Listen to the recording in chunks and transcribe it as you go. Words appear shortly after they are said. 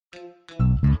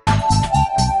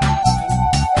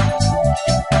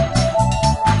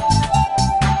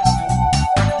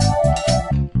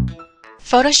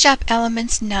Photoshop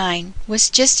Elements 9 was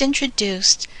just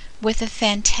introduced with a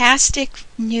fantastic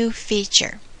new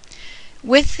feature.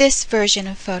 With this version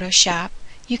of Photoshop,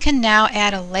 you can now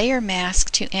add a layer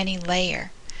mask to any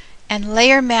layer. And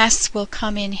layer masks will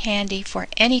come in handy for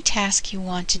any task you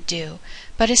want to do,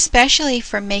 but especially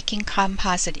for making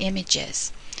composite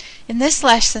images. In this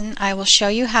lesson, I will show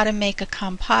you how to make a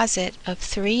composite of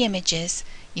 3 images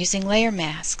using layer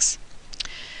masks.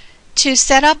 To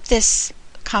set up this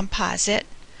composite,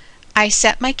 I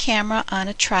set my camera on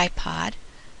a tripod,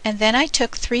 and then I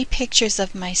took 3 pictures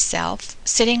of myself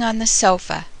sitting on the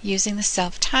sofa using the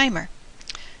self timer.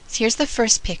 So here's the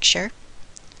first picture,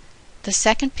 the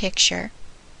second picture,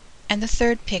 and the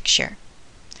third picture.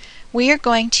 We are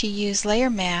going to use layer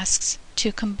masks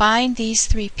to combine these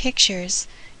 3 pictures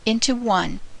into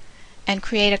one and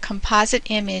create a composite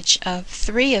image of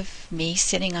 3 of me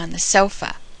sitting on the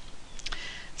sofa.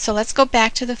 So let's go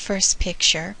back to the first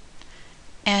picture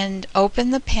and open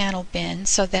the panel bin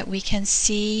so that we can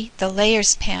see the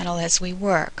layers panel as we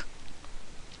work.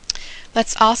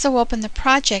 Let's also open the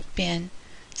project bin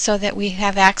so that we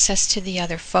have access to the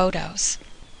other photos.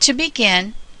 To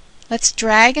begin, let's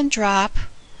drag and drop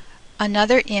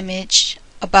another image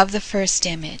above the first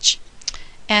image.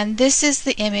 And this is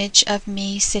the image of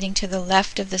me sitting to the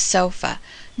left of the sofa.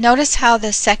 Notice how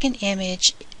the second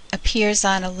image appears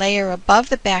on a layer above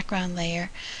the background layer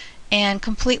and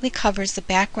completely covers the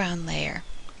background layer.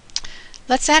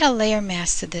 Let's add a layer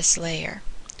mask to this layer.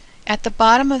 At the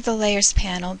bottom of the layers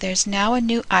panel, there's now a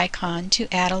new icon to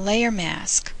add a layer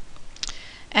mask.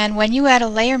 And when you add a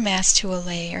layer mask to a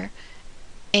layer,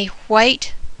 a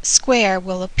white square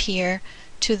will appear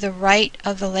to the right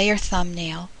of the layer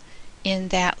thumbnail in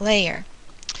that layer.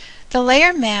 The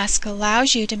layer mask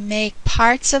allows you to make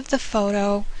parts of the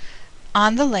photo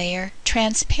on the layer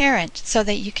transparent so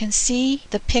that you can see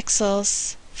the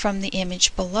pixels from the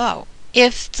image below.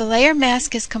 If the layer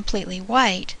mask is completely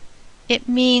white, it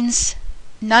means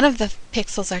none of the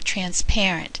pixels are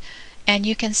transparent and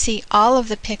you can see all of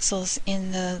the pixels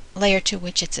in the layer to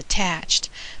which it's attached.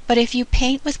 But if you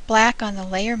paint with black on the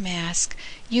layer mask,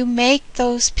 you make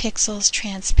those pixels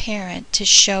transparent to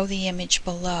show the image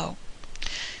below.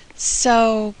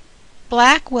 So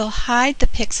black will hide the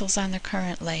pixels on the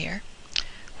current layer.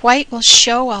 White will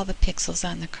show all the pixels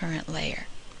on the current layer.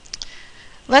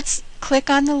 Let's click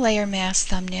on the layer mask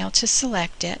thumbnail to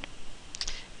select it,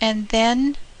 and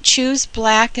then choose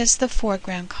black as the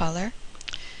foreground color.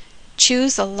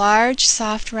 Choose a large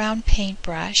soft round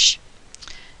paintbrush,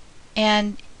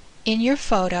 and in your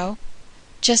photo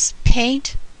just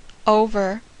paint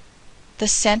over the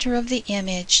center of the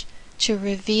image to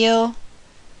reveal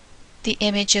the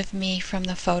image of me from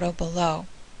the photo below.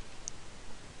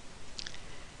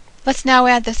 Let's now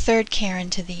add the third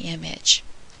Karen to the image.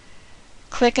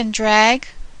 Click and drag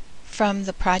from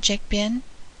the project bin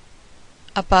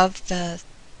above the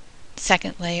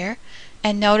second layer,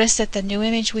 and notice that the new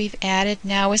image we've added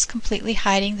now is completely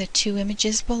hiding the 2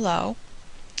 images below.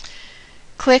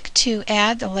 Click to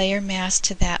add the layer mask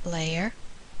to that layer.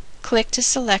 Click to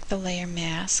select the layer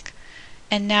mask,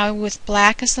 and now with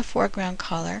black as the foreground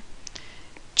color,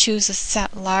 choose a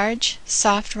large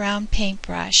soft round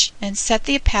paintbrush and set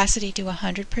the opacity to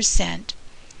 100%.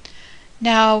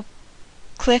 Now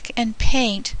click and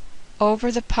paint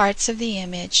over the parts of the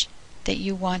image that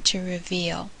you want to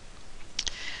reveal.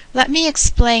 Let me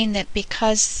explain that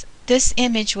because this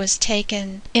image was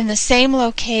taken in the same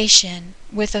location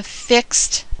with a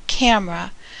fixed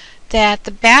camera, that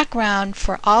the background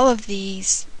for all of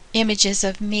these images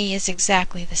of me is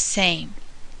exactly the same.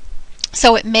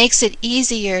 So it makes it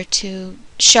easier to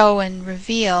show and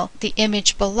reveal the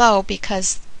image below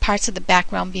because parts of the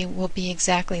background will be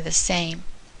exactly the same.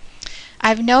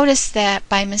 I've noticed that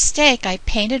by mistake I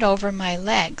painted over my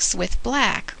legs with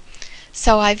black.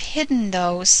 So I've hidden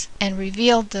those and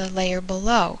revealed the layer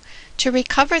below. To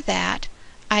recover that,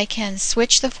 I can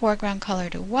switch the foreground color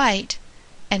to white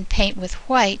and paint with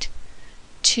white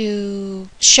to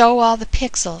show all the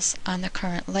pixels on the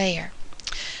current layer.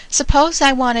 Suppose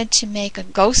I wanted to make a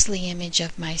ghostly image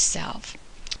of myself.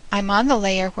 I'm on the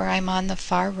layer where I'm on the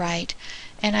far right,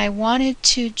 and I wanted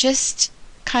to just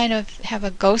kind of have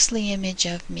a ghostly image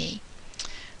of me.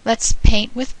 Let's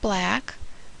paint with black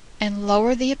and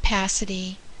lower the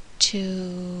opacity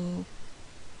to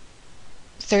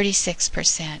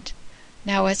 36%.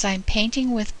 Now as I'm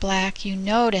painting with black, you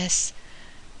notice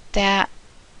that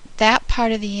that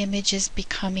part of the image is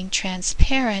becoming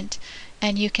transparent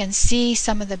and you can see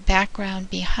some of the background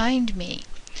behind me.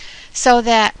 So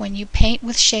that when you paint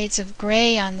with shades of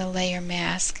gray on the layer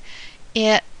mask,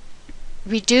 it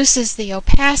reduces the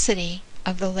opacity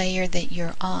of the layer that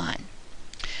you're on.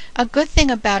 A good thing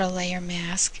about a layer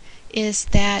mask is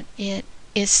that it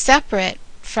is separate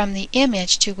from the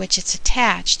image to which it's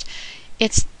attached.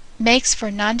 It makes for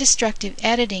non-destructive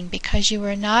editing because you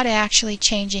are not actually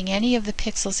changing any of the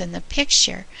pixels in the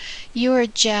picture. You are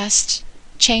just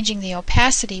changing the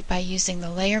opacity by using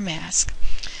the layer mask.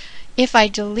 If I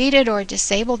deleted or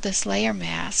disabled this layer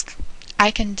mask, I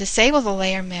can disable the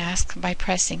layer mask by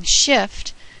pressing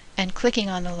Shift and clicking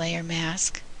on the layer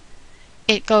mask.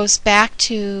 It goes back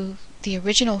to the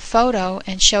original photo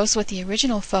and shows what the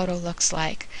original photo looks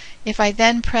like. If I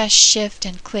then press Shift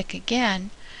and click again,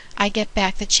 I get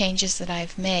back the changes that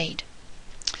I've made.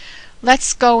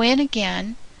 Let's go in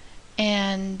again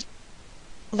and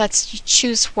let's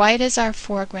choose white as our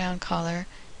foreground color,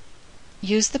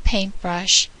 use the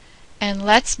paintbrush, and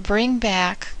let's bring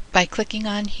back, by clicking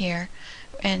on here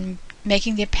and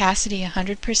making the opacity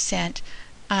 100%,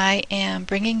 I am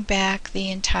bringing back the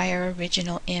entire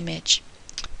original image.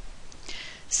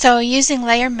 So using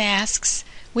layer masks,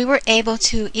 we were able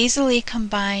to easily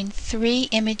combine 3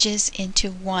 images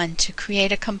into one to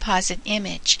create a composite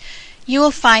image. You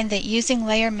will find that using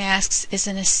layer masks is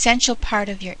an essential part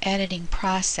of your editing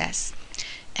process.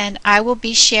 And I will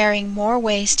be sharing more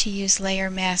ways to use layer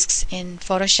masks in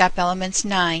Photoshop Elements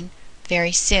 9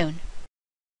 very soon.